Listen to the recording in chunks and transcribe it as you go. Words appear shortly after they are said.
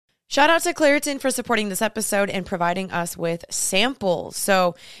Shout out to Claritin for supporting this episode and providing us with samples.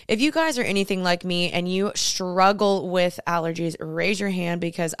 So if you guys are anything like me and you struggle with allergies, raise your hand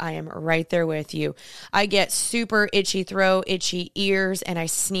because I am right there with you. I get super itchy throat, itchy ears, and I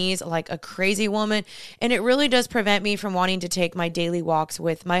sneeze like a crazy woman. And it really does prevent me from wanting to take my daily walks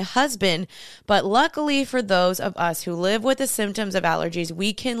with my husband. But luckily for those of us who live with the symptoms of allergies,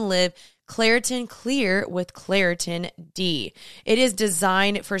 we can live Claritin Clear with Claritin D. It is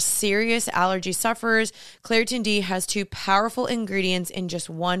designed for serious allergy sufferers. Claritin D has 2 powerful ingredients in just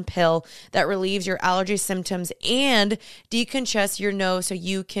one pill that relieves your allergy symptoms and decongests your nose so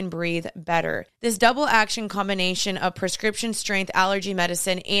you can breathe better. This double action combination of prescription strength allergy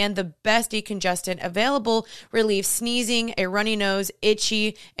medicine and the best decongestant available relieves sneezing, a runny nose,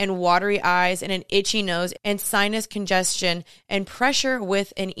 itchy and watery eyes, and an itchy nose, and sinus congestion and pressure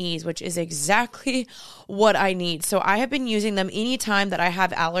with an ease, which is exactly what I need. So I have been using them anytime that I have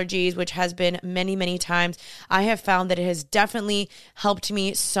allergies, which has been many, many times. I have found that it has definitely helped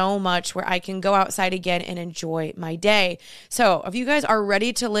me so much where I can go outside again and enjoy my day. So if you guys are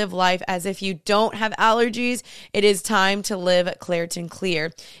ready to live life as if you don't have allergies, it is time to live Claritin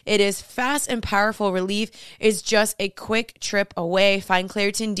Clear. It is fast and powerful relief. It's just a quick trip away. Find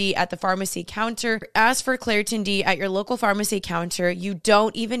Claritin D at the pharmacy counter. Ask for Claritin D at your local pharmacy counter. You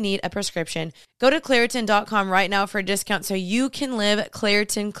don't even need a prescription. Go to Claritin.com right now for a discount so you can live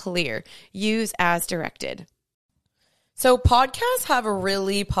Claritin Clear. Use as directed. So podcasts have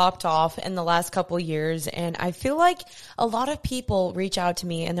really popped off in the last couple years, and I feel like a lot of people reach out to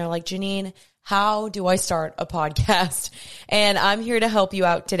me and they're like, Janine, how do I start a podcast? And I'm here to help you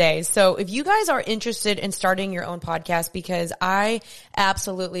out today. So if you guys are interested in starting your own podcast, because I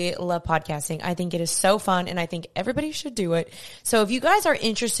absolutely love podcasting. I think it is so fun and I think everybody should do it. So if you guys are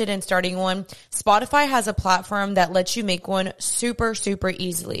interested in starting one, Spotify has a platform that lets you make one super, super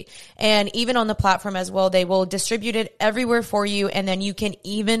easily. And even on the platform as well, they will distribute it everywhere for you. And then you can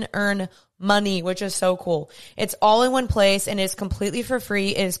even earn money, which is so cool. It's all in one place and it's completely for free.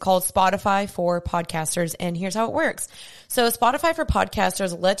 It is called Spotify for Podcasters. And here's how it works. So Spotify for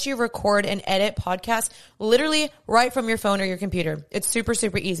Podcasters lets you record and edit podcasts literally right from your phone or your computer. It's super,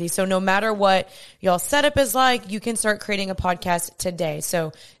 super easy. So no matter what y'all setup is like, you can start creating a podcast today.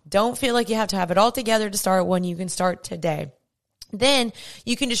 So don't feel like you have to have it all together to start one. You can start today. Then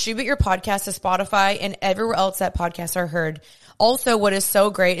you can distribute your podcast to Spotify and everywhere else that podcasts are heard. Also, what is so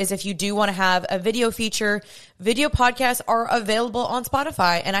great is if you do want to have a video feature, video podcasts are available on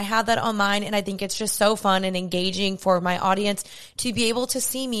Spotify. And I have that on mine. And I think it's just so fun and engaging for my audience to be able to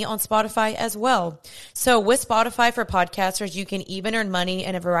see me on Spotify as well. So with Spotify for Podcasters, you can even earn money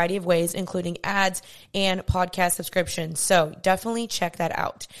in a variety of ways, including ads and podcast subscriptions. So definitely check that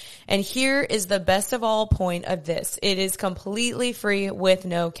out. And here is the best of all point of this. It is completely free with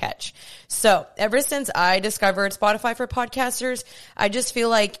no catch. So ever since I discovered Spotify for Podcasters, I just feel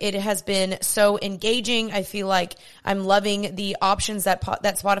like it has been so engaging. I feel like I'm loving the options that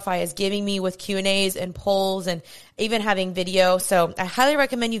Spotify is giving me with Q&As and polls and even having video. So I highly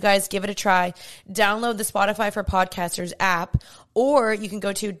recommend you guys give it a try. Download the Spotify for Podcasters app, or you can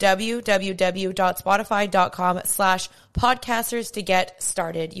go to www.spotify.com/podcasters to get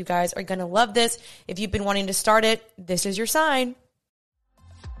started. You guys are going to love this. If you've been wanting to start it, this is your sign.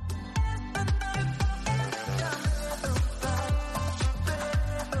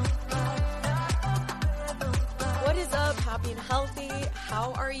 Happy and healthy.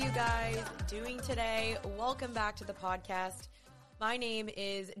 How are you guys doing today? Welcome back to the podcast. My name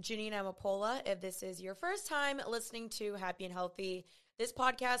is Janine Amapola. If this is your first time listening to Happy and Healthy, this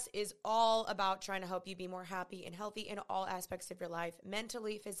podcast is all about trying to help you be more happy and healthy in all aspects of your life,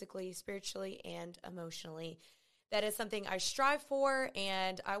 mentally, physically, spiritually, and emotionally. That is something I strive for,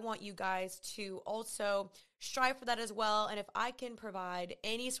 and I want you guys to also strive for that as well. And if I can provide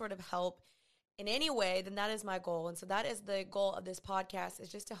any sort of help in any way, then that is my goal. And so that is the goal of this podcast, is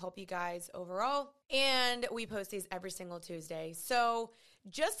just to help you guys overall. And we post these every single Tuesday. So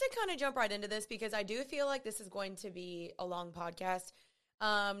just to kind of jump right into this, because I do feel like this is going to be a long podcast.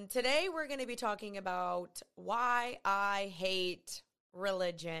 Today we're going to be talking about why I hate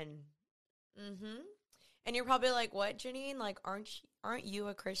religion. And you're probably like, what, Janine? Like, aren't you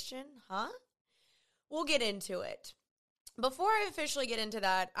a Christian? Huh? We'll get into it. Before I officially get into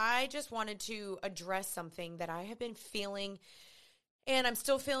that, I just wanted to address something that I have been feeling, and I'm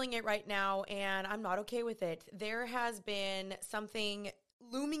still feeling it right now, and I'm not okay with it. There has been something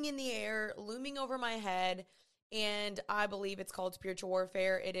looming in the air, looming over my head, and I believe it's called spiritual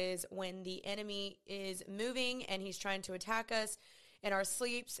warfare. It is when the enemy is moving and he's trying to attack us in our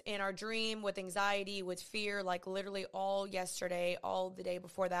sleeps, in our dream, with anxiety, with fear, like literally all yesterday, all the day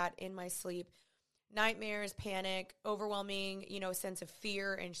before that in my sleep. Nightmares, panic, overwhelming, sense of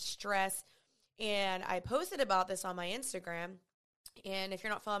fear and stress. And I posted about this on my Instagram. And if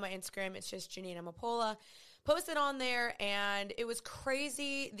you're not following my Instagram, it's just Janina Mapola. Posted on there, and it was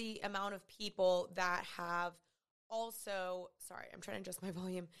crazy the amount of people that have also, sorry, I'm trying to adjust my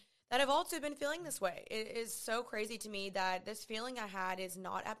volume, that have also been feeling this way. It is so crazy to me that this feeling I had is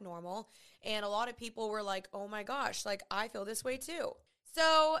not abnormal. And a lot of people were like, oh my gosh, like I feel this way too.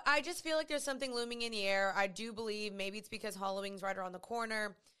 So I just feel like there's something looming in the air. I do believe maybe it's because Halloween's right around the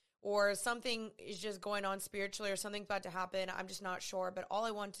corner, or something is just going on spiritually, or something's about to happen. I'm just not sure. But all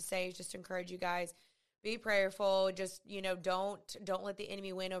I want to say is just to encourage you guys, be prayerful. Just, don't let the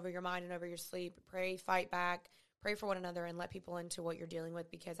enemy win over your mind and over your sleep. Pray, fight back, pray for one another, and let people into what you're dealing with,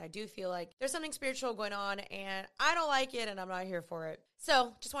 because I do feel like there's something spiritual going on and I don't like it and I'm not here for it.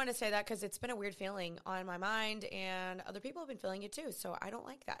 So just wanted to say that because it's been a weird feeling on my mind and other people have been feeling it too. So I don't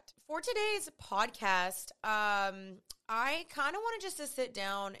like that. For today's podcast, I kind of wanted just to sit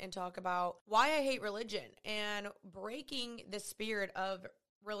down and talk about why I hate religion and breaking the spirit of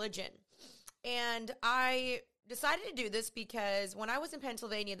religion. And I decided to do this because when I was in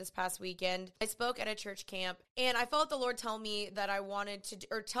Pennsylvania this past weekend, I spoke at a church camp and I felt the Lord tell me that I wanted to,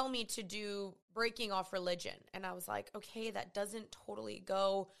 or tell me to do breaking off religion. And I was like, okay, that doesn't totally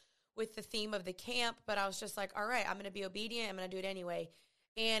go with the theme of the camp, but I was just like, all right, I'm going to be obedient. I'm going to do it anyway.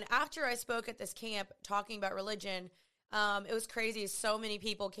 And after I spoke at this camp talking about religion, it was crazy. So many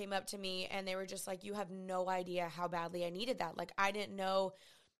people came up to me and they were just like, you have no idea how badly I needed that. Like, I didn't know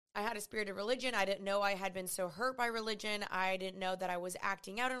I had a spirit of religion. I didn't know I had been so hurt by religion. I didn't know that I was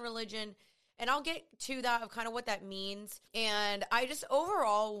acting out in religion. And I'll get to that of kind of what that means. And I just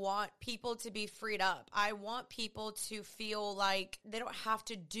overall want people to be freed up. I want people to feel like they don't have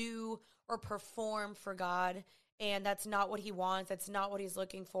to do or perform for God. And that's not what he wants. That's not what he's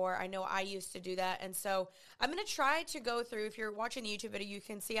looking for. I know I used to do that. And so I'm going to try to go through. If you're watching the YouTube video, you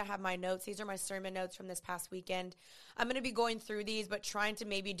can see I have my notes. These are my sermon notes from this past weekend. I'm going to be going through these, but trying to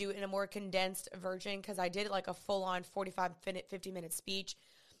maybe do it in a more condensed version, because I did like a full-on 50-minute speech.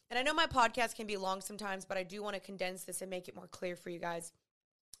 And I know my podcast can be long sometimes, but I do want to condense this and make it more clear for you guys.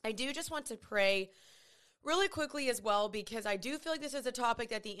 I do just want to pray really quickly as well, because I do feel like this is a topic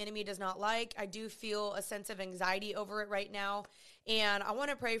that the enemy does not like. I do feel a sense of anxiety over it right now. And I want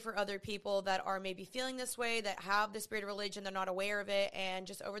to pray for other people that are maybe feeling this way, that have the spirit of religion, they're not aware of it. And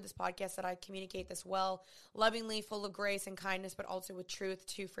just over this podcast that I communicate this well, lovingly, full of grace and kindness, but also with truth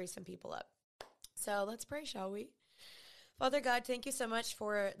to free some people up. So let's pray, shall we? Father God, thank you so much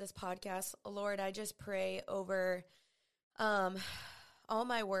for this podcast. Lord, I just pray over all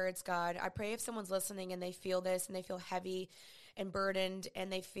my words, God. I pray if someone's listening and they feel this and they feel heavy and burdened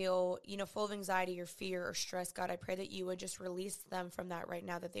and they feel, full of anxiety or fear or stress, God, I pray that you would just release them from that right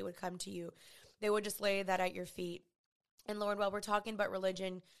now, that they would come to you. They would just lay that at your feet. And Lord, while we're talking about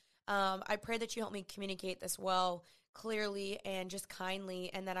religion, I pray that you help me communicate this well, clearly, and just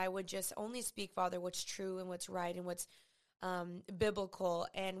kindly, and that I would just only speak, Father, what's true and what's right and what's biblical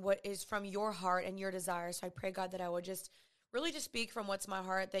and what is from your heart and your desire. So I pray, God, that I would just really just speak from what's my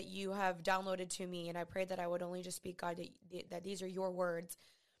heart that you have downloaded to me. And I pray that I would only just speak, God, that these are your words.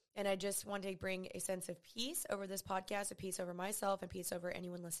 And I just want to bring a sense of peace over this podcast, a peace over myself, and peace over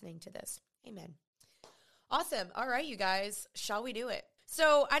anyone listening to this. Amen. Awesome. All right, you guys, shall we do it?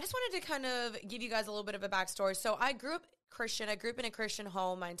 So I just wanted to kind of give you guys a little bit of a backstory. So I grew up Christian. I grew up in a Christian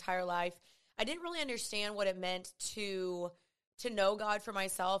home my entire life. I didn't really understand what it meant to know God for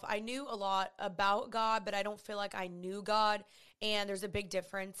myself. I knew a lot about God, but I don't feel like I knew God, and there's a big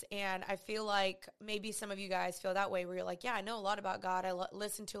difference. And I feel like maybe some of you guys feel that way, where you're like, yeah, I know a lot about God. I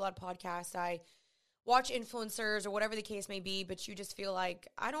listen to a lot of podcasts. I watch influencers or whatever the case may be, but you just feel like,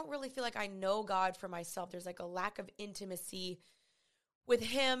 I don't really feel like I know God for myself. There's like a lack of intimacy with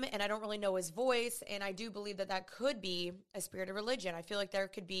him, and I don't really know his voice. And I do believe that that could be a spirit of religion. I feel like there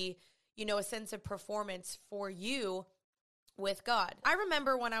could be, a sense of performance for you with God. I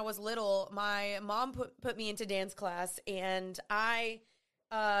remember when I was little, my mom put me into dance class, and I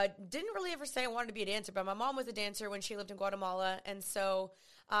didn't really ever say I wanted to be a dancer, but my mom was a dancer when she lived in Guatemala. And so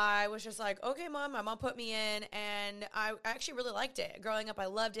I was just like, okay, Mom, my mom put me in, and I actually really liked it. Growing up, I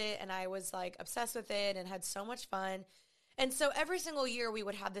loved it, and I was like obsessed with it and had so much fun. And so every single year we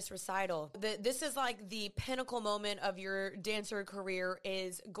would have this recital. This is like the pinnacle moment of your dancer career,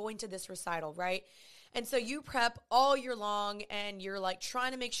 is going to this recital, right? And so you prep all year long and you're like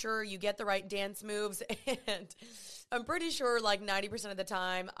trying to make sure you get the right dance moves. And I'm pretty sure like 90% of the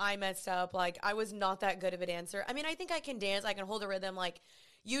time I messed up. Like I was not that good of a dancer. I mean, I think I can dance. I can hold a rhythm. Like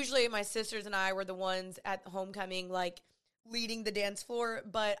usually my sisters and I were the ones at homecoming, like leading the dance floor,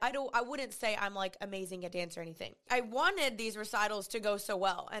 but I wouldn't say I'm like amazing at dance or anything. I wanted these recitals to go so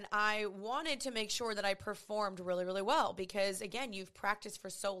well, and I wanted to make sure that I performed really, really well because again, you've practiced for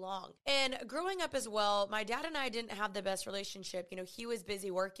so long. And growing up as well, my dad and I didn't have the best relationship. You know, he was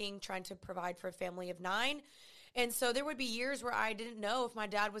busy working, trying to provide for a family of 9. And so there would be years where I didn't know if my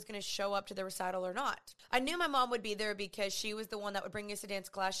dad was going to show up to the recital or not. I knew my mom would be there because she was the one that would bring us to dance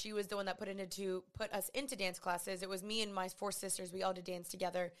class. She was the one that put us into dance classes. It was me and my 4 sisters. We all did dance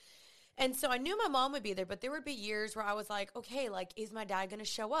together. And so I knew my mom would be there, but there would be years where I was like, okay, like, is my dad going to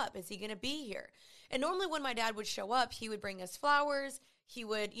show up? Is he going to be here? And normally when my dad would show up, he would bring us flowers. He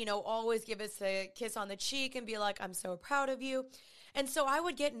would, always give us a kiss on the cheek and be like, I'm so proud of you. And so I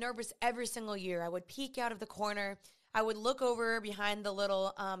would get nervous every single year. I would peek out of the corner. I would look over behind the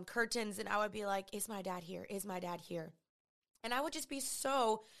little curtains and I would be like, is my dad here? Is my dad here? And I would just be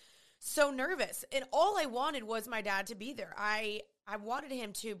so nervous. And all I wanted was my dad to be there. I wanted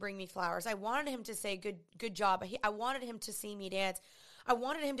him to bring me flowers. I wanted him to say, good job. I wanted him to see me dance. I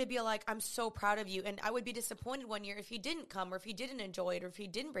wanted him to be like, I'm so proud of you. And I would be disappointed one year if he didn't come or if he didn't enjoy it or if he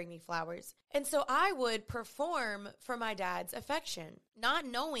didn't bring me flowers. And so I would perform for my dad's affection, not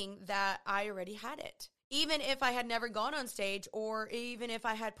knowing that I already had it. Even if I had never gone on stage or even if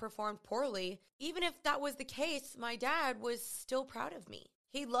I had performed poorly, even if that was the case, my dad was still proud of me.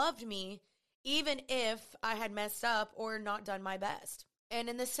 He loved me even if I had messed up or not done my best. And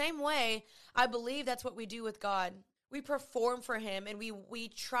in the same way, I believe that's what we do with God. We perform for him and we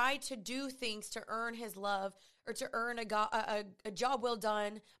try to do things to earn his love or to earn a job well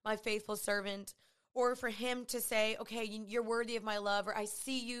done, my faithful servant, or for him to say, okay, you're worthy of my love, or I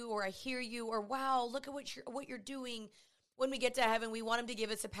see you, or I hear you, or wow, look at what you're doing. When we get to heaven, we want him to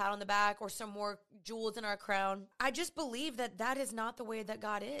give us a pat on the back or some more jewels in our crown. I just believe that is not the way that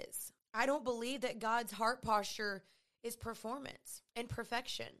God is. I don't believe that God's heart posture is performance and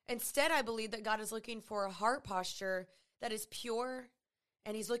perfection. Instead, I believe that God is looking for a heart posture that is pure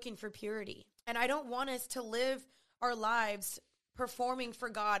and he's looking for purity. And I don't want us to live our lives performing for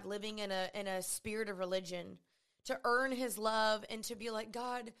God, living in a spirit of religion, to earn his love and to be like,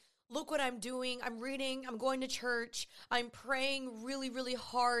 God, look what I'm doing. I'm reading. I'm going to church. I'm praying really, really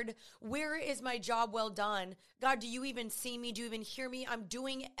hard. Where is my job well done? God, do you even see me? Do you even hear me? I'm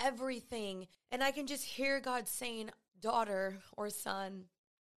doing everything. And I can just hear God saying, daughter or son,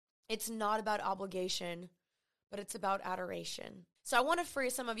 it's not about obligation, but it's about adoration. So I want to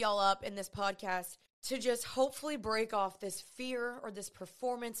free some of y'all up in this podcast to just hopefully break off this fear or this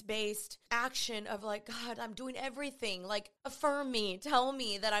performance-based action of like, God, I'm doing everything. Like, affirm me, tell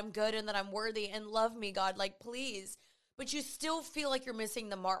me that I'm good and that I'm worthy and love me, God, like, please. But you still feel like you're missing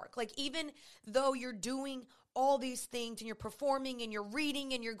the mark. Like, even though you're doing all these things and you're performing and you're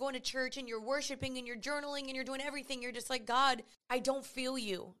reading and you're going to church and you're worshiping and you're journaling and you're doing everything, you're just like, God, I don't feel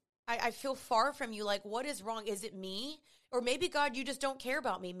you. I feel far from you. Like, what is wrong? Is it me? Or maybe, God, you just don't care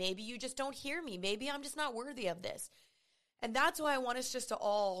about me. Maybe you just don't hear me. Maybe I'm just not worthy of this. And that's why I want us just to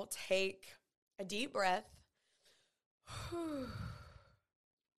all take a deep breath.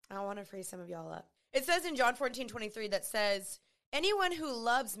 I want to free some of y'all up. It says in John 14:23 that says, anyone who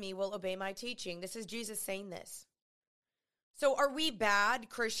loves me will obey my teaching. This is Jesus saying this. So are we bad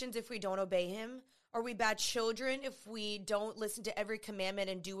Christians if we don't obey him? Are we bad children if we don't listen to every commandment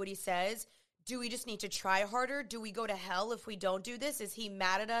and do what he says? Do we just need to try harder? Do we go to hell if we don't do this? Is he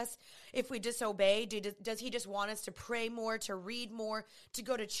mad at us if we disobey? Does he just want us to pray more, to read more, to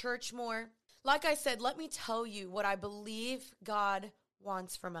go to church more? Like I said, let me tell you what I believe God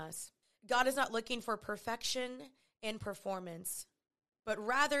wants from us. God is not looking for perfection and performance, but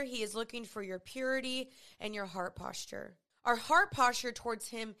rather he is looking for your purity and your heart posture. Our heart posture towards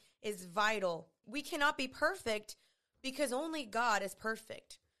him is vital. We cannot be perfect because only God is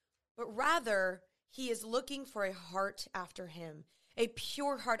perfect, but rather he is looking for a heart after him, a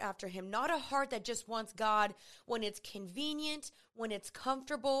pure heart after him, not a heart that just wants God when it's convenient, when it's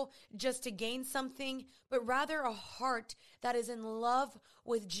comfortable, just to gain something, but rather a heart that is in love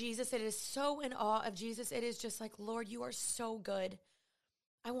with Jesus. It is so in awe of Jesus. It is just like, Lord, you are so good.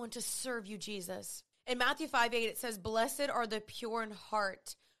 I want to serve you, Jesus. In Matthew 5:8, it says, blessed are the pure in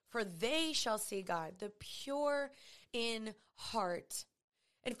heart, for they shall see God, the pure in heart.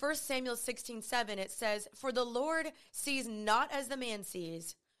 In 1 Samuel 16:7, it says, for the Lord sees not as the man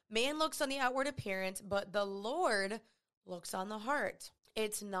sees. Man looks on the outward appearance, but the Lord looks on the heart.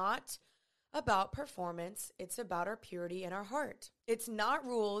 It's not about performance. It's about our purity in our heart. It's not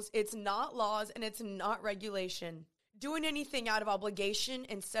rules, it's not laws, and it's not regulation. Doing anything out of obligation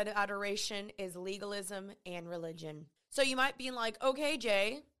instead of adoration is legalism and religion. So you might be like, okay,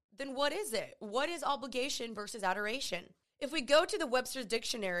 Jay, then what is it? What is obligation versus adoration? If we go to the Webster's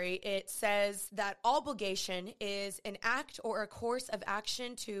Dictionary, it says that obligation is an act or a course of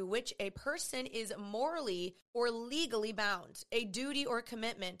action to which a person is morally or legally bound, a duty or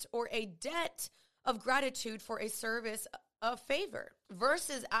commitment, or a debt of gratitude for a service of favor.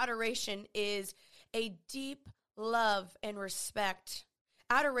 Versus adoration is a deep love and respect.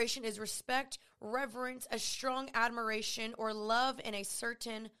 Adoration is respect, reverence, a strong admiration, or love in a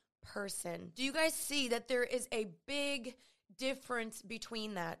certain person. Do you guys see that there is a big difference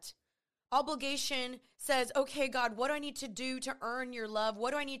between that? Obligation says, okay, God, what do I need to do to earn your love?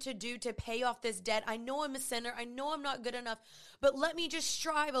 What do I need to do to pay off this debt? I know I'm a sinner. I know I'm not good enough, but let me just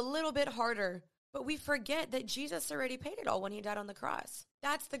strive a little bit harder. But we forget that Jesus already paid it all when he died on the cross.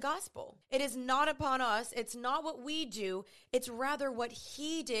 That's the gospel. It is not upon us. It's not what we do. It's rather what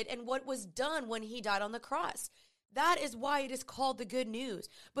he did and what was done when he died on the cross. That is why it is called the good news.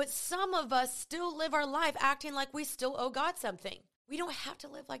 But some of us still live our life acting like we still owe God something. We don't have to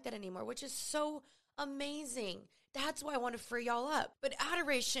live like that anymore, which is so amazing. That's why I want to free y'all up. But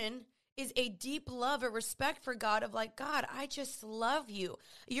adoration is a deep love or respect for God of like, God, I just love you.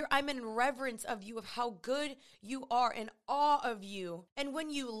 I'm in reverence of you, of how good you are, in awe of you. And when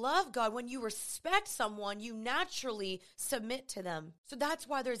you love God, when you respect someone, you naturally submit to them. So that's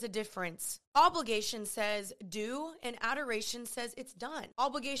why there's a difference. Obligation says do, and adoration says it's done.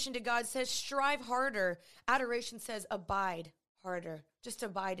 Obligation to God says strive harder. Adoration says abide harder. Just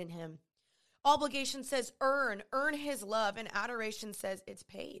abide in him. Obligation says earn his love, and adoration says it's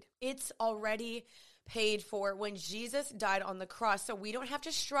paid. It's already paid for when Jesus died on the cross. So we don't have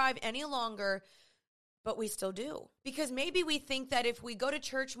to strive any longer, but we still do. Because maybe we think that if we go to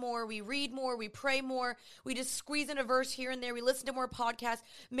church more, we read more, we pray more, we just squeeze in a verse here and there, we listen to more podcasts,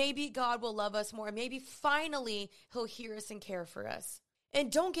 maybe God will love us more. Maybe finally he'll hear us and care for us.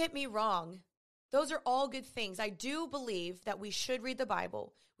 And don't get me wrong. Those are all good things. I do believe that we should read the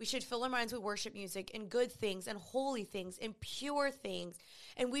Bible. We should fill our minds with worship music and good things and holy things and pure things.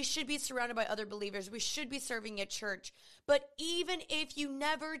 And we should be surrounded by other believers. We should be serving at church. But even if you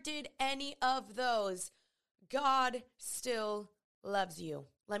never did any of those, God still loves you.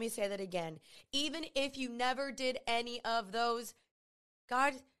 Let me say that again. Even if you never did any of those,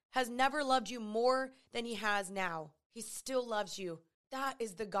 God has never loved you more than he has now. He still loves you. That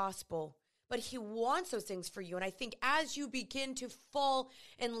is the gospel. But he wants those things for you. And I think as you begin to fall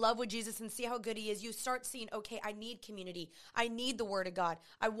in love with Jesus and see how good he is, you start seeing, okay, I need community. I need the word of God.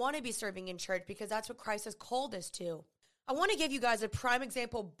 I want to be serving in church because that's what Christ has called us to. I want to give you guys a prime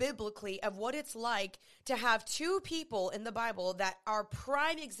example biblically of what it's like to have two people in the Bible that are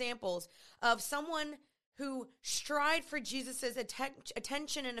prime examples of someone who strived for Jesus's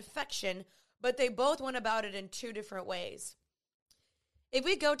attention and affection, but they both went about it in two different ways. If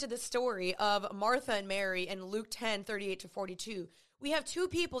we go to the story of Martha and Mary in Luke 10, 38-42, we have two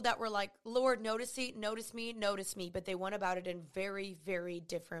people that were like, Lord, notice me, but they went about it in very, very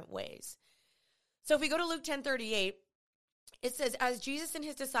different ways. So if we go to Luke 10:38, it says, as Jesus and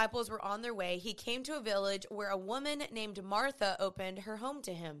his disciples were on their way, he came to a village where a woman named Martha opened her home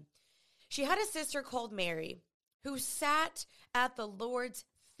to him. She had a sister called Mary who sat at the Lord's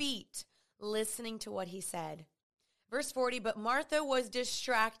feet listening to what he said. Verse 40, but Martha was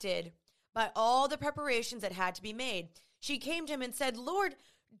distracted by all the preparations that had to be made. She came to him and said, Lord,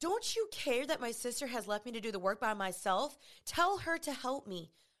 don't you care that my sister has left me to do the work by myself? Tell her to help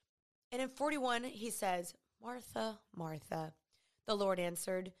me. And in 41, he says, Martha, Martha, the Lord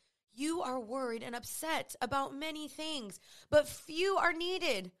answered, you are worried and upset about many things, but few are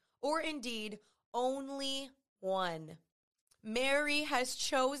needed, or indeed only one. Mary has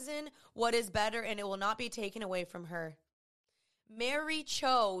chosen what is better, and it will not be taken away from her. Mary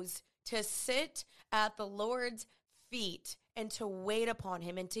chose to sit at the Lord's feet and to wait upon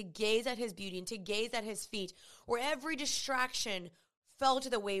him and to gaze at his beauty and to gaze at his feet, where every distraction fell to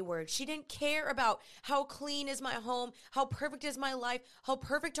the wayward. She didn't care about how clean is my home, how perfect is my life, how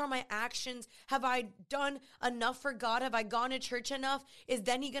perfect are my actions. Have I done enough for God? Have I gone to church enough? Is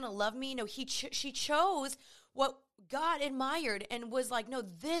then he going to love me? No, she chose what God admired and was like, no,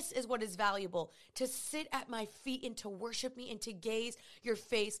 this is what is valuable, to sit at my feet and to worship me and to gaze your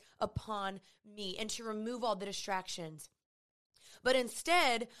face upon me and to remove all the distractions. But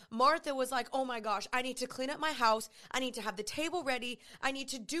instead, Martha was like, oh my gosh, I need to clean up my house. I need to have the table ready. I need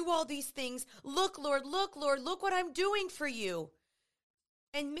to do all these things. Look what I'm doing for you.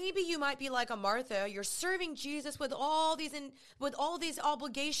 And maybe you might be like a Martha. You're serving Jesus with all these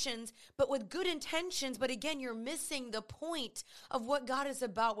obligations, but with good intentions. But again, you're missing the point of what God is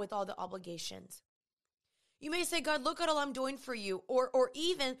about with all the obligations. You may say, God, look at all I'm doing for you. Or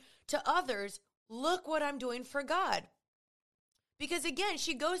even to others, look what I'm doing for God. Because again,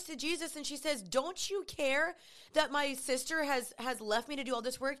 she goes to Jesus and she says, don't you care that my sister has left me to do all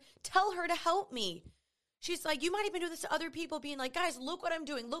this work? Tell her to help me. She's like, you might even do this to other people, being like, guys, look what I'm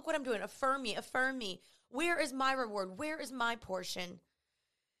doing. Look what I'm doing. Affirm me. Affirm me. Where is my reward? Where is my portion?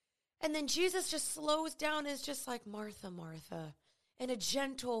 And then Jesus just slows down, is just like, Martha, Martha, in a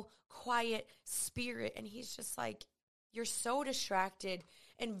gentle, quiet spirit. And he's just like, you're so distracted.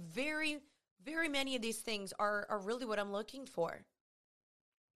 And very, very many of these things are really what I'm looking for.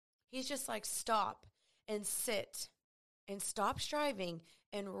 He's just like, stop and sit and stop striving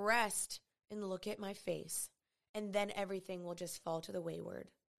and rest and look at my face, and then everything will just fall to the wayward.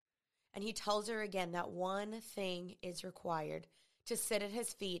 And he tells her again that one thing is required: to sit at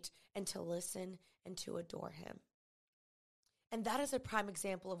his feet and to listen and to adore him. And that is a prime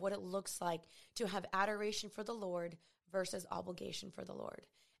example of what it looks like to have adoration for the Lord versus obligation for the Lord.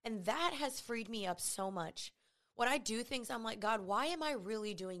 And that has freed me up so much. When I do things, I'm like, God, why am I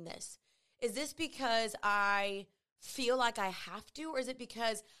really doing this? Is this because I feel like I have to, or is it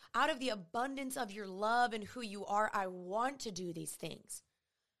because out of the abundance of your love and who you are, I want to do these things?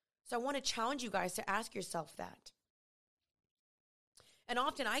 So I want to challenge you guys to ask yourself that. And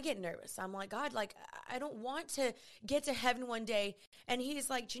often I get nervous. I'm like, God, like, I don't want to get to heaven one day. And he's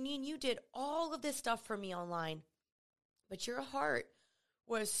like, Janine, you did all of this stuff for me online, but your heart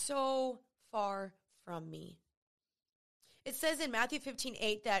was so far from me. It says in Matthew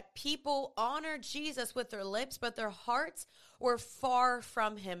 15:8 that people honored Jesus with their lips, but their hearts were far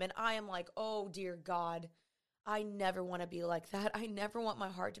from him. And I am like, oh, dear God, I never want to be like that. I never want my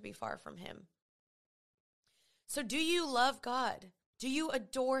heart to be far from him. So do you love God? Do you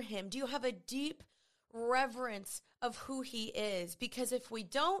adore him? Do you have a deep reverence of who he is? Because if we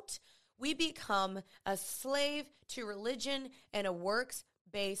don't, we become a slave to religion and a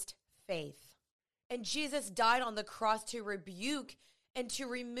works-based faith. And Jesus died on the cross to rebuke and to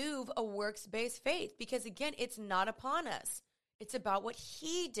remove a works-based faith, because again, it's not upon us. It's about what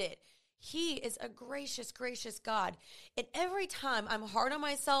he did. He is a gracious, gracious God. And every time I'm hard on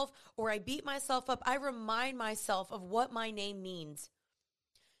myself or I beat myself up, I remind myself of what my name means.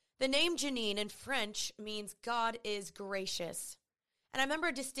 The name Janine in French means God is gracious. And I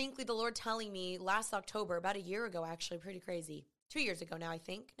remember distinctly the Lord telling me last October, about a year ago, actually, pretty crazy. 2 years ago now, I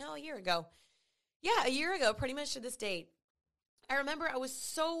think. No, a year ago. Yeah, a year ago, pretty much to this date. I remember I was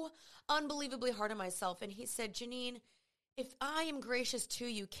so unbelievably hard on myself. And he said, Janine, if I am gracious to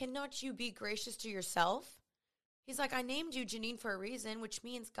you, cannot you be gracious to yourself? He's like, I named you Janine for a reason, which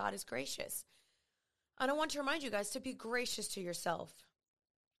means God is gracious. And I want to remind you guys to be gracious to yourself.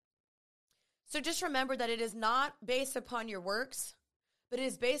 So just remember that it is not based upon your works, but it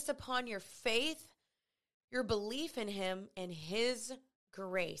is based upon your faith, your belief in him, and his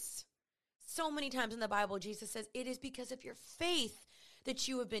grace. So many times in the Bible, Jesus says, it is because of your faith that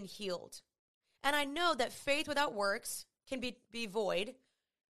you have been healed. And I know that faith without works can be void.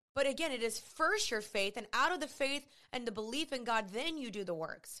 But again, it is first your faith, and out of the faith and the belief in God, then you do the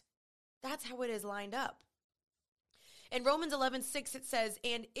works. That's how it is lined up. In Romans 11:6, it says,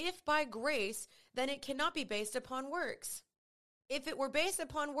 and if by grace, then it cannot be based upon works. If it were based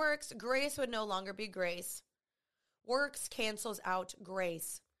upon works, grace would no longer be grace. Works cancels out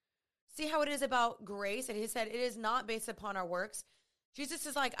grace. See how it is about grace? And he said it is not based upon our works. Jesus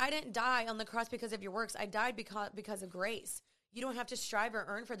is like, I didn't die on the cross because of your works. I died because of grace. You don't have to strive or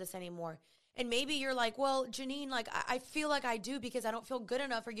earn for this anymore. And maybe you're like, well, Janine, like I feel like I do because I don't feel good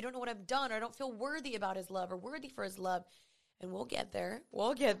enough, or you don't know what I've done, or I don't feel worthy about his love or worthy for his love. And we'll get there.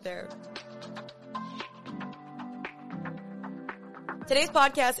 We'll get there. Today's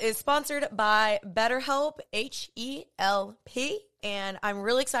podcast is sponsored by BetterHelp, HELP. And I'm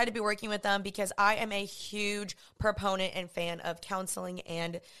really excited to be working with them because I am a huge proponent and fan of counseling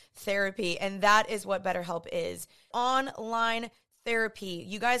and therapy. And that is what BetterHelp is. Online therapy.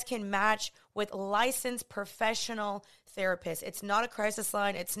 You guys can match with licensed professional therapists. It's not a crisis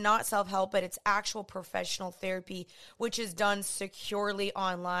line. It's not self-help, but it's actual professional therapy, which is done securely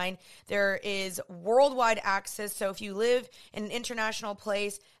online. There is worldwide access. So if you live in an international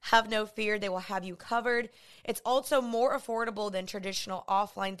place, have no fear. They will have you covered. It's also more affordable than traditional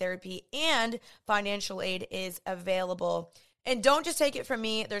offline therapy, and financial aid is available. And don't just take it from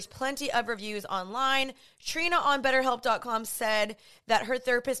me. There's plenty of reviews online. Trina on BetterHelp.com said that her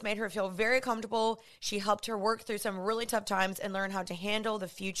therapist made her feel very comfortable. She helped her work through some really tough times and learn how to handle the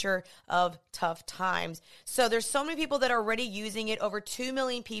future of tough times. So there's so many people that are already using it. Over 2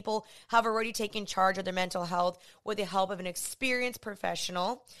 million people have already taken charge of their mental health with the help of an experienced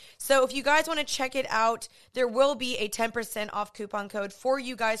professional. So if you guys want to check it out, there will be a 10% off coupon code for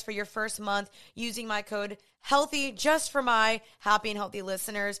you guys for your first month using my code HEALTHY, just for my happy and healthy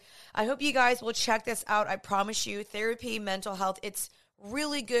listeners. I hope you guys will check this out. I promise you, therapy, mental health, it's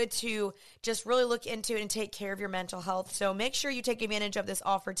really good to just really look into it and take care of your mental health. So make sure you take advantage of this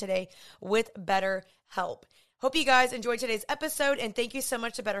offer today with BetterHelp. Hope you guys enjoyed today's episode, and thank you so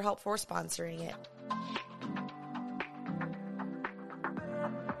much to BetterHelp for sponsoring it.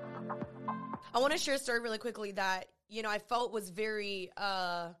 I want to share a story really quickly that, I felt was a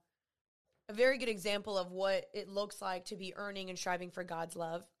very good example of what it looks like to be earning and striving for God's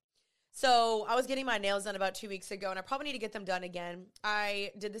love. So I was getting my nails done about 2 weeks ago, and I probably need to get them done again.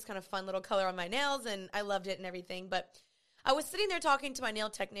 I did this kind of fun little color on my nails, and I loved it and everything. But I was sitting there talking to my nail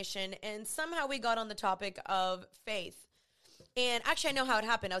technician, and somehow we got on the topic of faith. And actually, I know how it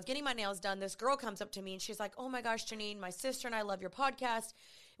happened. I was getting my nails done. This girl comes up to me, and she's like, "Oh my gosh, Janine, my sister and I love your podcast.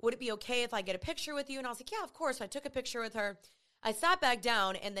 Would it be okay if I get a picture with you?" And I was like, "Yeah, of course." So I took a picture with her. I sat back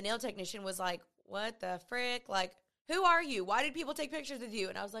down, and the nail technician was like, "What the frick? Like, who are you? Why did people take pictures with you?"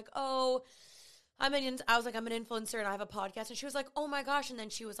 And I was like, I'm an influencer, and I have a podcast." And she was like, "Oh my gosh." And then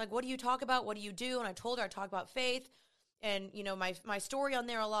she was like, "What do you talk about? What do you do?" And I told her I talk about faith and, my story on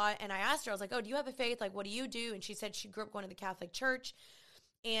there a lot. And I asked her, I was like, "Oh, do you have a faith? Like, what do you do?" And she said she grew up going to the Catholic Church.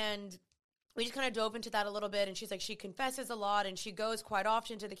 And we just kind of dove into that a little bit. And she's like, she confesses a lot, and she goes quite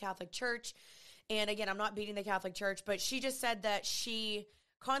often to the Catholic Church. And again, I'm not beating the Catholic Church, but she just said that she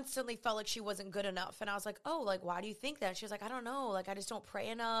constantly felt like she wasn't good enough. And I was like, "Oh, like, why do you think that?" She was like, "I don't know. Like, I just don't pray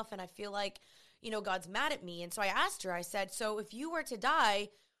enough. And I feel like, God's mad at me." And so I asked her, I said, "So if you were to die,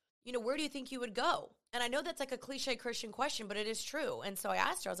 where do you think you would go?" And I know that's like a cliche Christian question, but it is true. And so I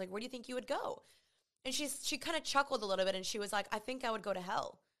asked her, I was like, "Where do you think you would go?" And she kind of chuckled a little bit, and she was like, "I think I would go to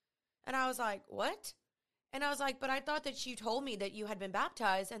hell." And I was like, "What?" And I was like, "But I thought that you told me that you had been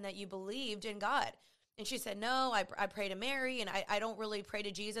baptized and that you believed in God." And she said, "No, I pray to Mary, and I don't really pray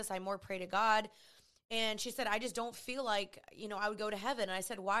to Jesus. I more pray to God." And she said, "I just don't feel like, I would go to heaven." And I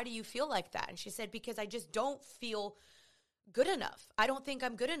said, "Why do you feel like that?" And she said, "Because I just don't feel good enough. I don't think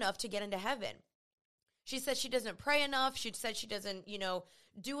I'm good enough to get into heaven." She said she doesn't pray enough. She said she doesn't,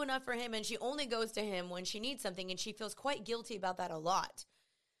 do enough for him. And she only goes to him when she needs something. And she feels quite guilty about that a lot.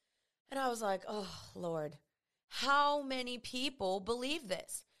 And I was like, "Oh, Lord, how many people believe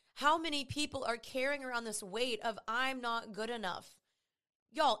this? How many people are carrying around this weight of I'm not good enough?"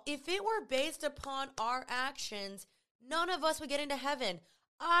 Y'all, if it were based upon our actions, none of us would get into heaven.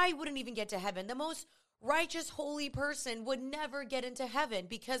 I wouldn't even get to heaven. The most righteous, holy person would never get into heaven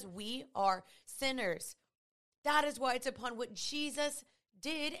because we are sinners. That is why it's upon what Jesus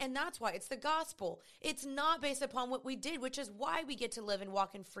did, and that's why it's the gospel. It's not based upon what we did, which is why we get to live and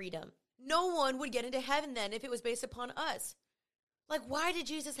walk in freedom. No one would get into heaven then if it was based upon us. Like, why did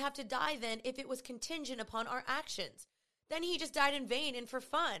Jesus have to die then if it was contingent upon our actions? Then he just died in vain and for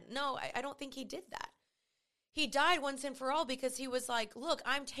fun. No, I don't think he did that. He died once and for all because he was like, "Look,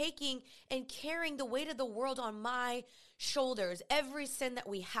 I'm taking and carrying the weight of the world on my shoulders. Every sin that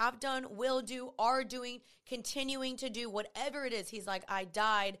we have done, will do, are doing, continuing to do, whatever it is." He's like, "I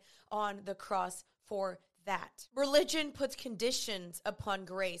died on the cross for that." Religion puts conditions upon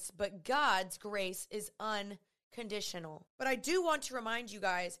grace, but God's grace is unconditional. But I do want to remind you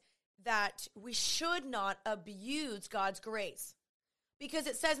guys that we should not abuse God's grace, because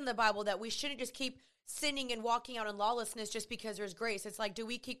it says in the Bible that we shouldn't just keep sinning and walking out in lawlessness just because there's grace. It's like, do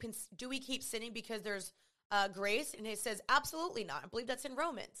we keep sinning because there's grace? And it says absolutely not. I believe that's in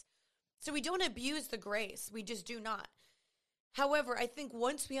Romans. So we don't abuse the grace. We just do not. However, I think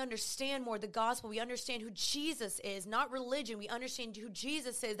once we understand more the gospel, we understand who Jesus is, not religion. We understand who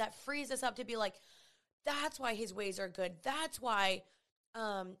Jesus is. That frees us up to be like, that's why his ways are good. That's why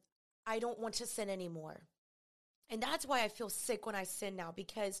I don't want to sin anymore. And that's why I feel sick when I sin now,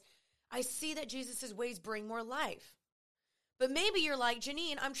 because I see that Jesus' ways bring more life. But maybe you're like,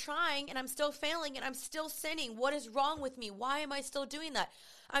 "Janine, I'm trying and I'm still failing and I'm still sinning. What is wrong with me? Why am I still doing that?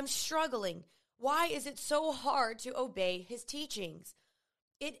 I'm struggling. Why is it so hard to obey his teachings?"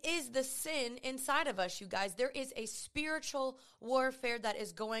 It is the sin inside of us, you guys. There is a spiritual warfare that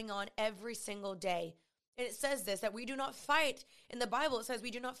is going on every single day. And it says this, that we do not fight. In the Bible, it says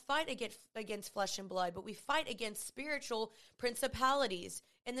we do not fight against flesh and blood, but we fight against spiritual principalities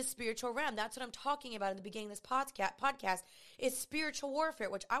in the spiritual realm. That's what I'm talking about at the beginning of this podcast is spiritual warfare,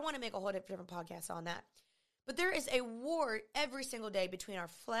 which I want to make a whole different podcast on that. But there is a war every single day between our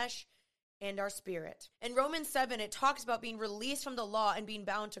flesh and our spirit. In Romans 7, it talks about being released from the law and being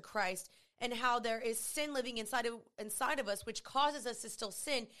bound to Christ, and how there is sin living inside of us, which causes us to still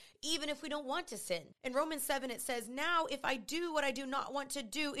sin, even if we don't want to sin. In Romans 7, it says, now if I do what I do not want to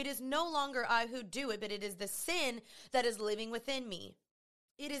do, it is no longer I who do it, but it is the sin that is living within me.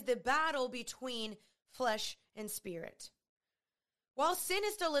 It is the battle between flesh and spirit. While sin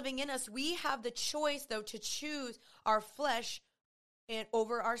is still living in us, we have the choice, though, to choose our flesh and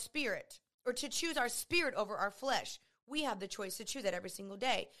over our spirit, or to choose our spirit over our flesh. We have the choice to choose that every single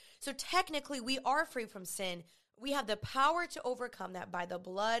day. So technically, we are free from sin. We have the power to overcome that by the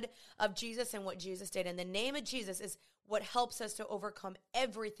blood of Jesus and what Jesus did. And the name of Jesus is what helps us to overcome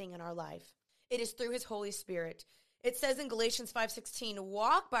everything in our life. It is through his Holy Spirit. It says in Galatians 5:16,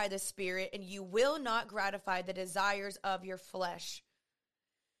 walk by the Spirit and you will not gratify the desires of your flesh.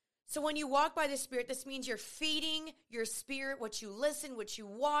 So when you walk by the Spirit, this means you're feeding your spirit, what you listen, what you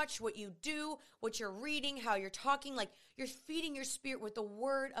watch, what you do, what you're reading, how you're talking. Like you're feeding your spirit with the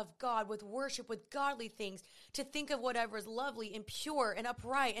word of God, with worship, with godly things, to think of whatever is lovely and pure and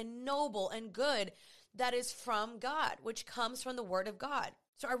upright and noble and good that is from God, which comes from the word of God.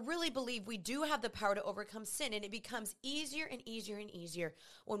 So I really believe we do have the power to overcome sin, and it becomes easier and easier and easier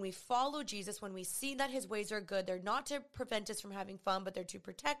when we follow Jesus, when we see that his ways are good. They're not to prevent us from having fun, but they're to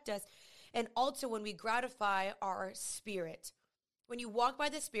protect us. And also when we gratify our spirit. When you walk by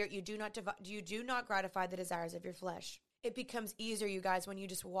the Spirit, you do not gratify the desires of your flesh. It becomes easier, you guys, when you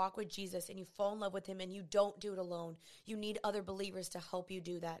just walk with Jesus and you fall in love with him and you don't do it alone. You need other believers to help you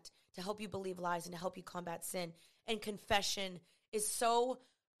do that, to help you believe lies and to help you combat sin. And confession is so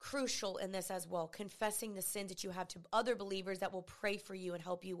crucial in this as well. Confessing the sins that you have to other believers that will pray for you and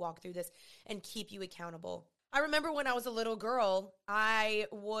help you walk through this and keep you accountable. I remember when I was a little girl, I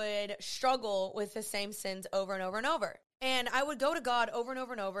would struggle with the same sins over and over and over. And I would go to God over and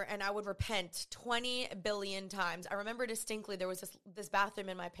over and over, and I would repent 20 billion times. I remember distinctly there was this bathroom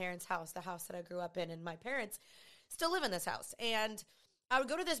in my parents' house, the house that I grew up in, and my parents still live in this house. And I would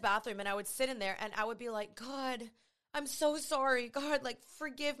go to this bathroom, and I would sit in there, and I would be like, God, I'm so sorry. God, like,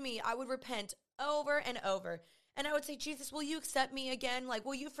 forgive me. I would repent over and over. And I would say, Jesus, will you accept me again? Like,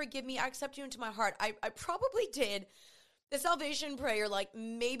 will you forgive me? I accept you into my heart. I probably did the salvation prayer like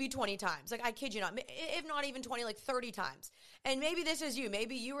maybe 20 times. Like, I kid you not. If not even 20, like 30 times. And maybe this is you.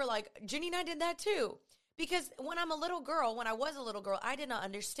 Maybe you were like, Jenny and I did that too. Because when I was a little girl, I did not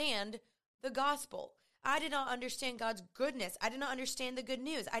understand the gospel. I did not understand God's goodness. I did not understand the good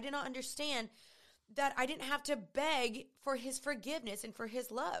news. I did not understand that I didn't have to beg for his forgiveness and for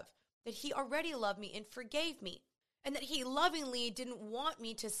his love, that he already loved me and forgave me, and that he lovingly didn't want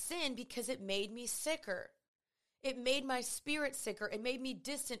me to sin because it made me sicker. It made my spirit sicker. It made me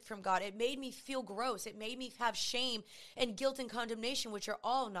distant from God. It made me feel gross. It made me have shame and guilt and condemnation, which are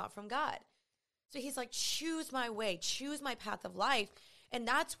all not from God. So he's like, choose my way, choose my path of life. And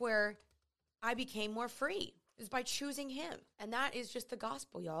that's where I became more free, is by choosing him. And that is just the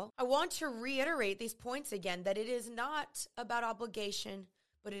gospel, y'all. I want to reiterate these points again, that it is not about obligation,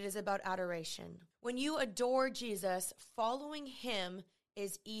 but it is about adoration. When you adore Jesus, following him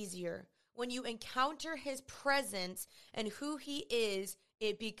is easier. When you encounter his presence and who he is,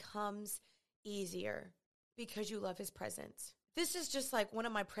 it becomes easier because you love his presence. This is just like one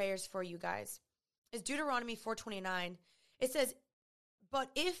of my prayers for you guys. It's Deuteronomy 4:29. It says, but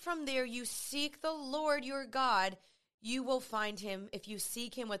if from there you seek the Lord your God, you will find him if you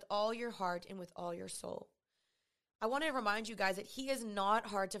seek him with all your heart and with all your soul. I want to remind you guys that he is not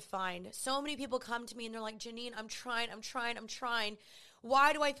hard to find. So many people come to me and they're like, Janine, I'm trying.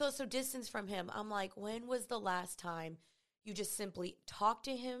 Why do I feel so distant from him? I'm like, when was the last time you just simply talked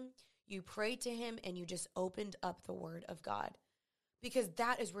to him, you prayed to him, and you just opened up the word of God? Because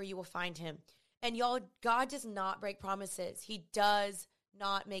that is where you will find him. And y'all, God does not break promises. He does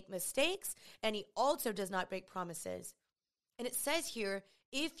not make mistakes, and he also does not break promises. And it says here,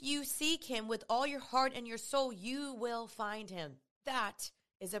 if you seek him with all your heart and your soul, you will find him. That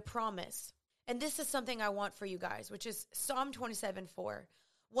is a promise. And this is something I want for you guys, which is Psalm 27:4.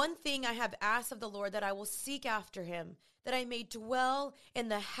 One thing I have asked of the Lord, that I will seek after him, that I may dwell in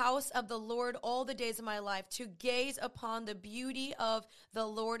the house of the Lord all the days of my life, to gaze upon the beauty of the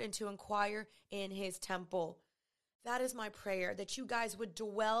Lord and to inquire in his temple. That is my prayer, that you guys would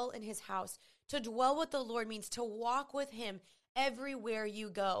dwell in his house. To dwell with the Lord means to walk with him everywhere you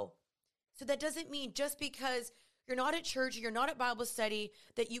go. So that doesn't mean just because You're not at church, you're not at Bible study,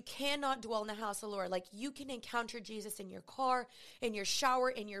 that you cannot dwell in the house of the Lord. Like you can encounter Jesus in your car, in your shower,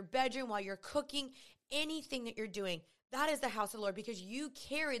 in your bedroom, while you're cooking, anything that you're doing. That is the house of the Lord because you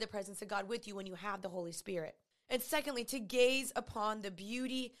carry the presence of God with you when you have the Holy Spirit. And secondly, to gaze upon the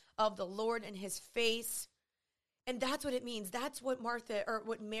beauty of the Lord and his face. And that's what it means. That's what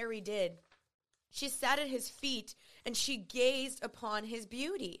what Mary did. She sat at his feet and she gazed upon his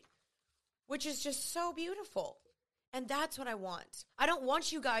beauty, which is just so beautiful. And that's what I want. I don't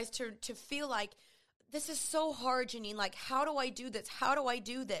want you guys to feel like, this is so hard, Janine. Like, how do I do this? How do I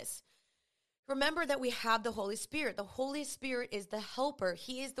do this? Remember that we have the Holy Spirit. The Holy Spirit is the helper.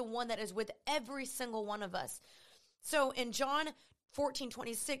 He is the one that is with every single one of us. So in John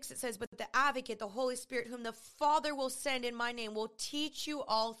 14:26, it says, but the advocate, the Holy Spirit, whom the Father will send in my name, will teach you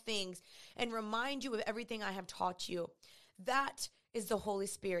all things and remind you of everything I have taught you. That is the Holy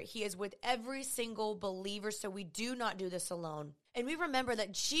Spirit. He is with every single believer, so we do not do this alone. And we remember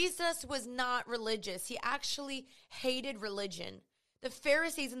that Jesus was not religious. He actually hated religion. The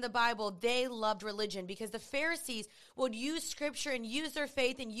Pharisees in the Bible, they loved religion because the Pharisees would use scripture and use their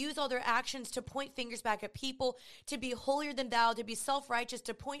faith and use all their actions to point fingers back at people, to be holier than thou, to be self-righteous,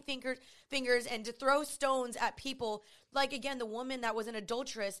 to point fingers and to throw stones at people. Like, again, the woman that was an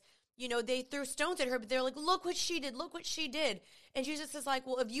adulteress, they threw stones at her, but they're like, look what she did, look what she did. And Jesus is like,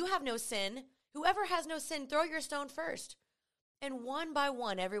 well, if you have no sin, whoever has no sin, throw your stone first. And one by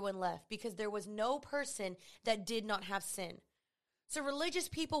one, everyone left because there was no person that did not have sin. So religious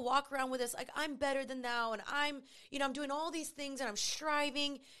people walk around with us like, I'm better than thou, and I'm doing all these things and I'm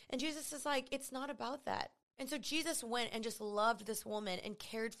striving. And Jesus is like, it's not about that. And so Jesus went and just loved this woman and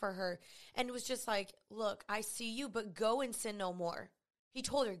cared for her. And it was just like, look, I see you, but go and sin no more. He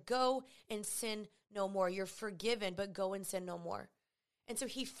told her, go and sin no more. You're forgiven, but go and sin no more. And so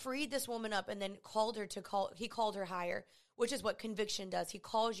he freed this woman up and then he called her higher, which is what conviction does. He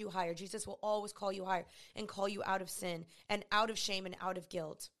calls you higher. Jesus will always call you higher and call you out of sin and out of shame and out of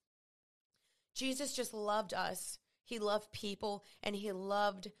guilt. Jesus just loved us. He loved people and he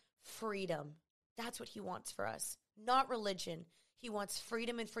loved freedom. That's what he wants for us, not religion. He wants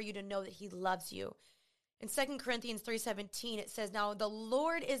freedom and for you to know that he loves you. In 2 Corinthians 3:17, it says, now the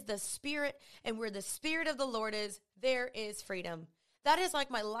Lord is the Spirit, and where the Spirit of the Lord is, there is freedom. That is like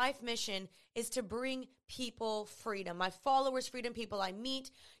my life mission, is to bring people freedom. My followers freedom, people I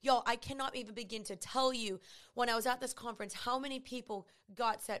meet. Y'all, I cannot even begin to tell you when I was at this conference how many people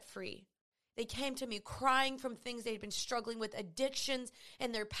got set free. They came to me crying from things they'd been struggling with, addictions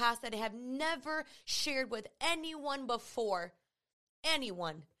in their past that they have never shared with anyone before.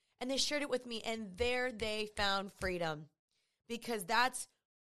 Anyone. And they shared it with me, and there they found freedom because that's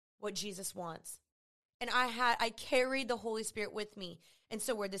what Jesus wants. And I carried the Holy Spirit with me. And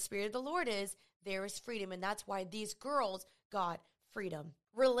so where the Spirit of the Lord is, there is freedom. And that's why these girls got freedom.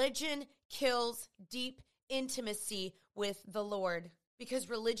 Religion kills deep intimacy with the Lord because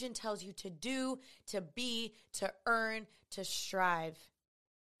religion tells you to do, to be, to earn, to strive.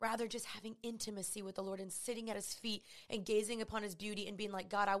 Rather just having intimacy with the Lord and sitting at his feet and gazing upon his beauty and being like,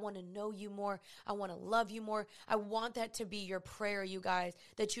 God, I want to know you more. I want to love you more. I want that to be your prayer, you guys,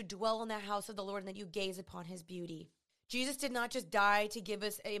 that you dwell in the house of the Lord and that you gaze upon his beauty. Jesus did not just die to give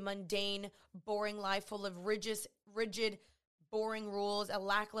us a mundane, boring life full of rigid, boring rules, a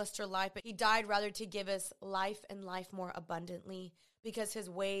lackluster life, but he died rather to give us life and life more abundantly because his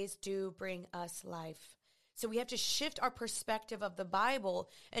ways do bring us life. So we have to shift our perspective of the Bible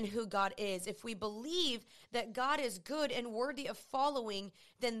and who God is. If we believe that God is good and worthy of following,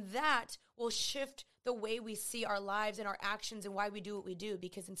 then that will shift the way we see our lives and our actions and why we do what we do.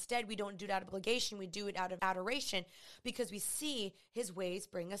 Because instead we don't do it out of obligation, we do it out of adoration because we see his ways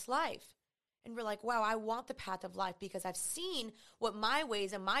bring us life. And we're like, wow, I want the path of life because I've seen what my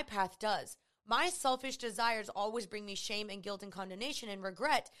ways and my path does. My selfish desires always bring me shame and guilt and condemnation and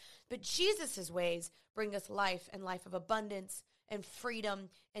regret, but Jesus' ways bring us life and life of abundance and freedom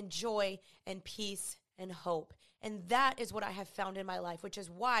and joy and peace and hope. And that is what I have found in my life, which is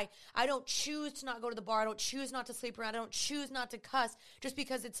why I don't choose to not go to the bar. I don't choose not to sleep around. I don't choose not to cuss just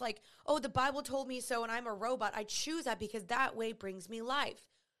because it's like, oh, the Bible told me so and I'm a robot. I choose that because that way brings me life.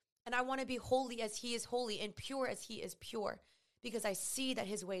 And I want to be holy as he is holy and pure as he is pure because I see that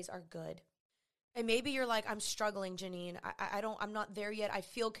his ways are good. And maybe you're like, I'm struggling, Janine. I'm not there yet. I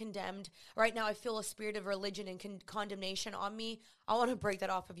feel condemned. Right now, I feel a spirit of religion and condemnation on me. I want to break that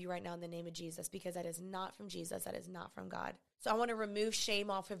off of you right now in the name of Jesus because that is not from Jesus. That is not from God. So I want to remove shame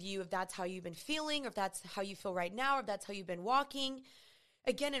off of you if that's how you've been feeling or if that's how you feel right now or if that's how you've been walking.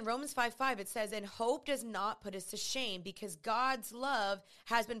 Again, in Romans 5:5, it says, and hope does not put us to shame because God's love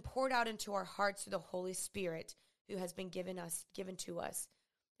has been poured out into our hearts through the Holy Spirit who has been given to us.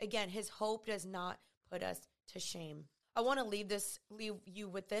 Again, his hope does not put us to shame. I want to leave you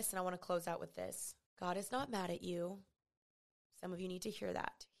with this, and I want to close out with this. God is not mad at you. Some of you need to hear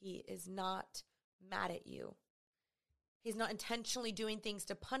that. He is not mad at you. He's not intentionally doing things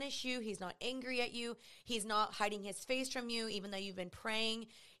to punish you. He's not angry at you. He's not hiding his face from you, even though you've been praying.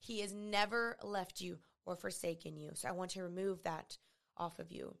 He has never left you or forsaken you. So I want to remove that off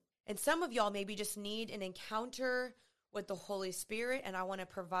of you. And some of y'all maybe just need an encounter with the Holy Spirit, and I want to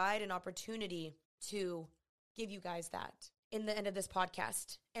provide an opportunity to give you guys that in the end of this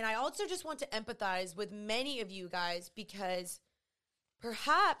podcast. And I also just want to empathize with many of you guys, because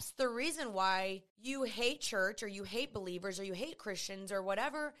perhaps the reason why you hate church or you hate believers or you hate Christians or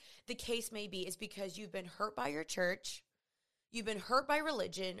whatever the case may be is because you've been hurt by your church, you've been hurt by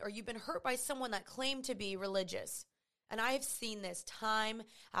religion, or you've been hurt by someone that claimed to be religious. And I have seen this time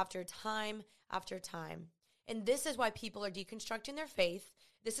after time after time. And this is why people are deconstructing their faith.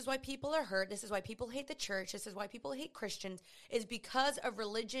 This is why people are hurt. This is why people hate the church. This is why people hate Christians, is because of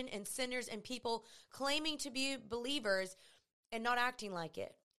religion and sinners and people claiming to be believers and not acting like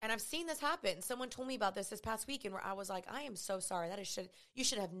it. And I've seen this happen. Someone told me about this past weekend where I was like, I am so sorry. You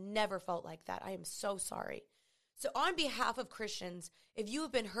should have never felt like that. I am so sorry. So on behalf of Christians, if you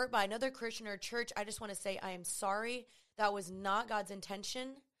have been hurt by another Christian or church, I just want to say I am sorry. That was not God's intention.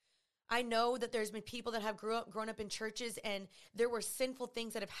 I know that there's been people that have grown up in churches, and there were sinful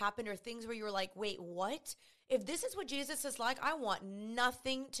things that have happened, or things where you were like, wait, what? If this is what Jesus is like, I want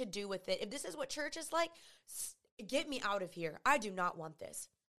nothing to do with it. If this is what church is like, get me out of here. I do not want this.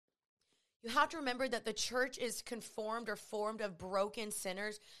 You have to remember that the church is conformed or formed of broken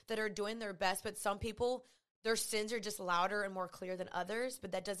sinners that are doing their best, but some people, their sins are just louder and more clear than others,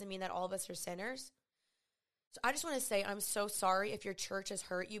 but that doesn't mean that all of us are sinners. So I just want to say I'm so sorry if your church has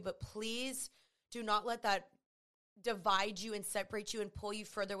hurt you, but please do not let that divide you and separate you and pull you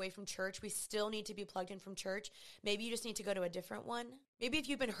further away from church. We still need to be plugged in from church. Maybe you just need to go to a different one. Maybe if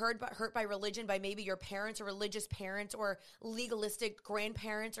you've been hurt by religion, by maybe your parents or religious parents or legalistic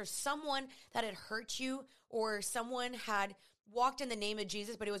grandparents or someone that had hurt you, or someone had walked in the name of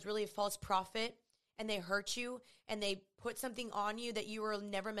Jesus, but it was really a false prophet and they hurt you and they put something on you that you were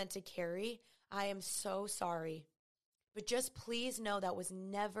never meant to carry. I am so sorry. But just please know that was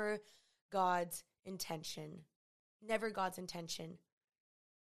never God's intention. Never God's intention.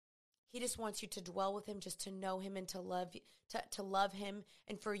 He just wants you to dwell with him, just to know him and to love him,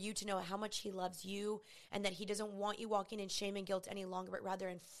 and for you to know how much he loves you, and that he doesn't want you walking in shame and guilt any longer, but rather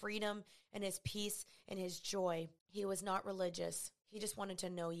in freedom and his peace and his joy. He was not religious. He just wanted to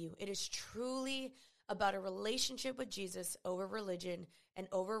know you. It is truly about a relationship with Jesus over religion and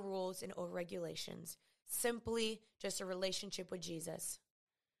over rules and over regulations. Simply just a relationship with Jesus.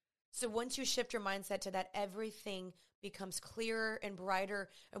 So once you shift your mindset to that, everything becomes clearer and brighter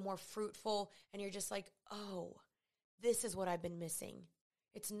and more fruitful. And you're just like, oh, this is what I've been missing.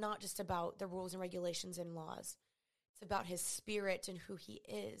 It's not just about the rules and regulations and laws. It's about his spirit and who he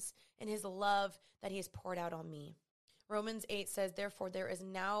is and his love that he has poured out on me. Romans 8 says, therefore, there is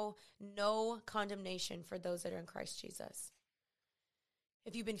now no condemnation for those that are in Christ Jesus.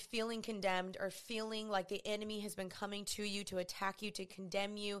 If you've been feeling condemned or feeling like the enemy has been coming to you to attack you, to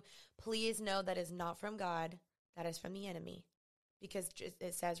condemn you, please know that is not from God. That is from the enemy. Because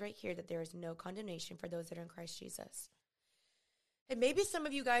it says right here that there is no condemnation for those that are in Christ Jesus. And maybe some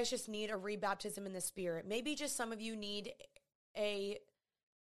of you guys just need a rebaptism in the Spirit. Maybe just some of you need a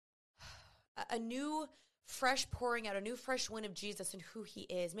new fresh pouring out, a new fresh wind of Jesus and who he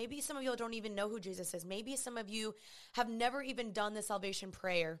is. Maybe some of you don't even know who Jesus is. Maybe some of you have never even done the salvation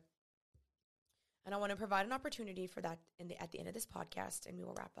prayer. And I want to provide an opportunity for that at the end of this podcast, and we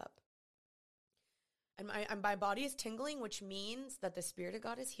will wrap up. And my body is tingling, which means that the Spirit of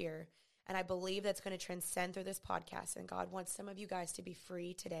God is here. And I believe that's going to transcend through this podcast. And God wants some of you guys to be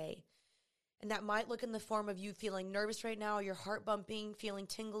free today. And that might look in the form of you feeling nervous right now, your heart bumping, feeling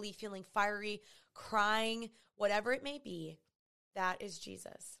tingly, feeling fiery, crying, whatever it may be. That is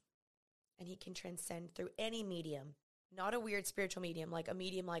Jesus. And he can transcend through any medium, not a weird spiritual medium, like a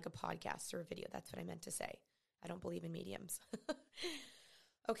medium like a podcast or a video. That's what I meant to say. I don't believe in mediums.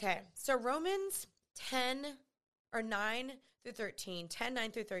 Okay, so Romans 10 or 9 through 13, 10,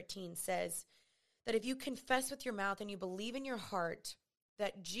 9 through 13 says that if you confess with your mouth and you believe in your heart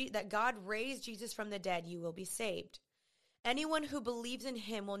that God raised Jesus from the dead, you will be saved. Anyone who believes in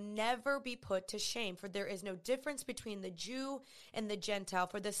him will never be put to shame, for there is no difference between the Jew and the Gentile,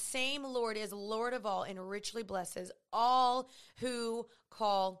 for the same Lord is Lord of all and richly blesses all who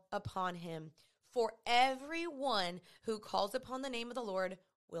call upon him. For everyone who calls upon the name of the Lord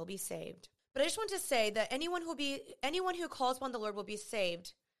will be saved. But I just want to say that anyone who calls upon the Lord will be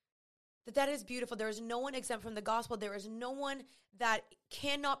saved. That is beautiful. There is no one exempt from the gospel. There is no one that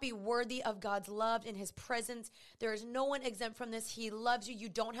cannot be worthy of God's love in his presence. There is no one exempt from this. He loves you. You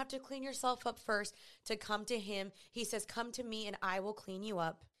don't have to clean yourself up first to come to him. He says, come to me and I will clean you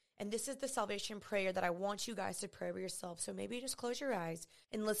up. And this is the salvation prayer that I want you guys to pray over yourself. So maybe just close your eyes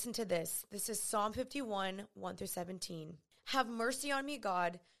and listen to this. This is Psalm 51, 1 through 17. Have mercy on me,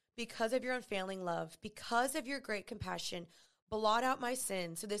 God, because of your unfailing love, because of your great compassion. Blot out my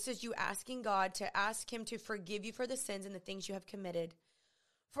sins. So this is you asking God to ask him to forgive you for the sins and the things you have committed.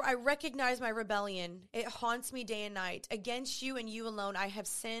 For I recognize my rebellion. It haunts me day and night. Against you and you alone I have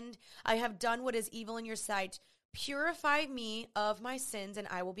sinned. I have done what is evil in your sight. Purify me of my sins and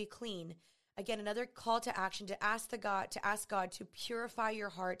I will be clean. Again, another call to action to ask God to purify your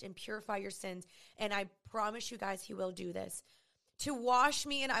heart and purify your sins. And I promise you guys he will do this. To wash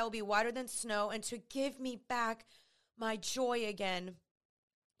me and I will be whiter than snow, and to give me back my joy again.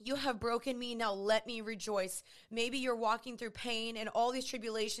 You have broken me, now let me rejoice. Maybe you're walking through pain and all these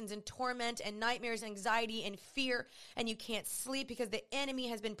tribulations and torment and nightmares, anxiety and fear, and you can't sleep because the enemy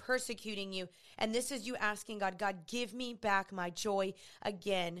has been persecuting you. And this is you asking God, God, give me back my joy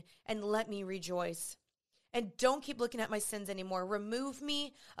again and let me rejoice. And don't keep looking at my sins anymore. Remove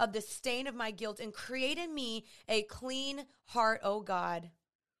me of the stain of my guilt and create in me a clean heart, O God.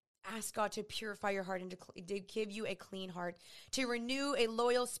 Ask God to purify your heart and to give you a clean heart, to renew a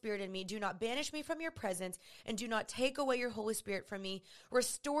loyal spirit in me. Do not banish me from your presence and do not take away your Holy Spirit from me.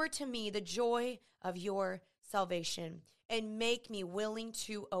 Restore to me the joy of your salvation and make me willing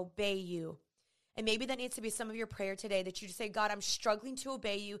to obey you. And maybe that needs to be some of your prayer today, that you just say, God, I'm struggling to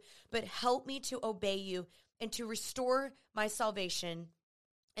obey you, but help me to obey you and to restore my salvation.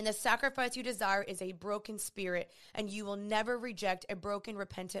 And the sacrifice you desire is a broken spirit, and you will never reject a broken,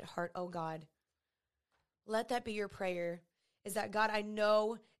 repentant heart, oh God. Let that be your prayer, is that, God, I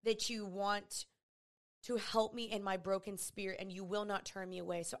know that you want to help me in my broken spirit, and you will not turn me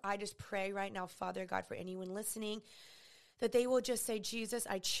away. So I just pray right now, Father God, for anyone listening, that they will just say, Jesus,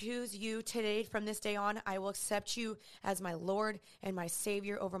 I choose you today. From this day on, I will accept you as my Lord and my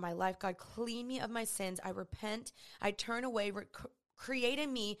Savior over my life. God, clean me of my sins. I repent. I turn away. Create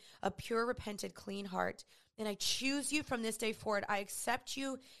in me a pure, repentant, clean heart. And I choose you from this day forward. I accept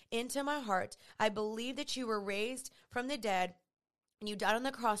you into my heart. I believe that you were raised from the dead and you died on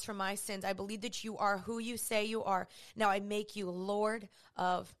the cross for my sins. I believe that you are who you say you are. Now I make you Lord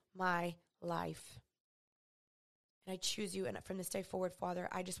of my life. And I choose you. And from this day forward, Father,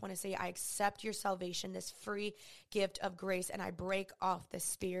 I just want to say I accept your salvation, this free gift of grace, and I break off the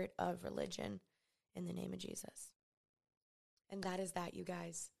spirit of religion in the name of Jesus. And that is that, you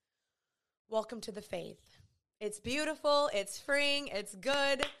guys. Welcome to the faith. It's beautiful. It's freeing. It's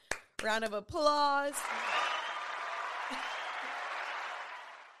good. Round of applause.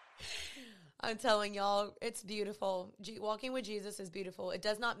 I'm telling y'all, it's beautiful. Walking with Jesus is beautiful. It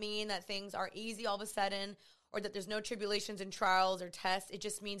does not mean that things are easy all of a sudden or that there's no tribulations and trials or tests. It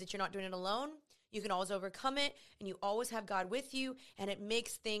just means that you're not doing it alone. You can always overcome it, and you always have God with you, and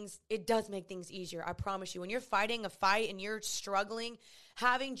it does make things easier. I promise you. When you're fighting a fight and you're struggling,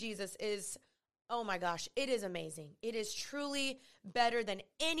 having Jesus is, oh my gosh, it is amazing. It is truly better than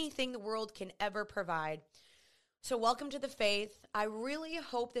anything the world can ever provide. So welcome to the faith. I really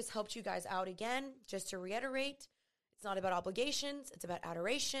hope this helped you guys out again. Just to reiterate, it's not about obligations. It's about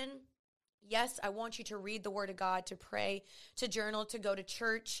adoration. Yes, I want you to read the Word of God, to pray, to journal, to go to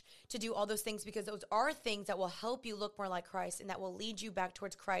church, to do all those things, because those are things that will help you look more like Christ and that will lead you back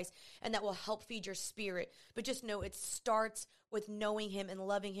towards Christ and that will help feed your spirit. But just know it starts with knowing Him and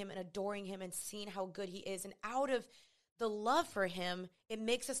loving Him and adoring Him and seeing how good He is. And out of the love for Him, it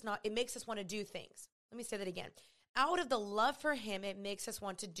makes us want to do things. Let me say that again. Out of the love for Him, it makes us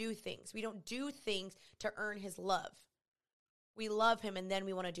want to do things. We don't do things to earn His love. We love Him, and then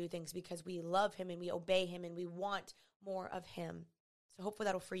we want to do things because we love Him and we obey Him and we want more of Him. So hopefully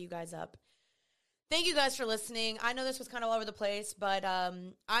that'll free you guys up. Thank you guys for listening. I know this was kind of all over the place, but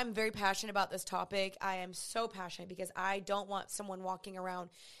I'm very passionate about this topic. I am so passionate because I don't want someone walking around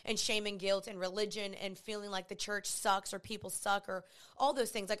in shame and guilt and religion and feeling like the church sucks or people suck or all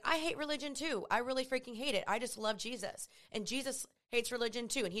those things. Like, I hate religion too. I really freaking hate it. I just love Jesus. And Jesus hates religion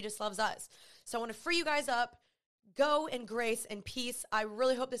too, and He just loves us. So I want to free you guys up. Go in grace and peace. I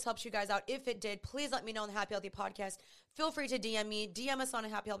really hope this helps you guys out. If it did, please let me know on the Happy Healthy Podcast. Feel free to DM me. DM us on a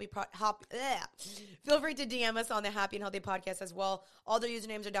Feel free to DM us on the Happy and Healthy Podcast as well. All the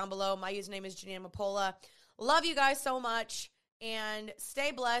usernames are down below. My username is Janina Mapola. Love you guys so much. And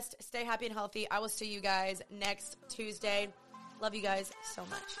stay blessed. Stay happy and healthy. I will see you guys next Tuesday. Love you guys so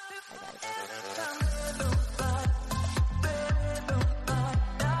much. Bye, guys.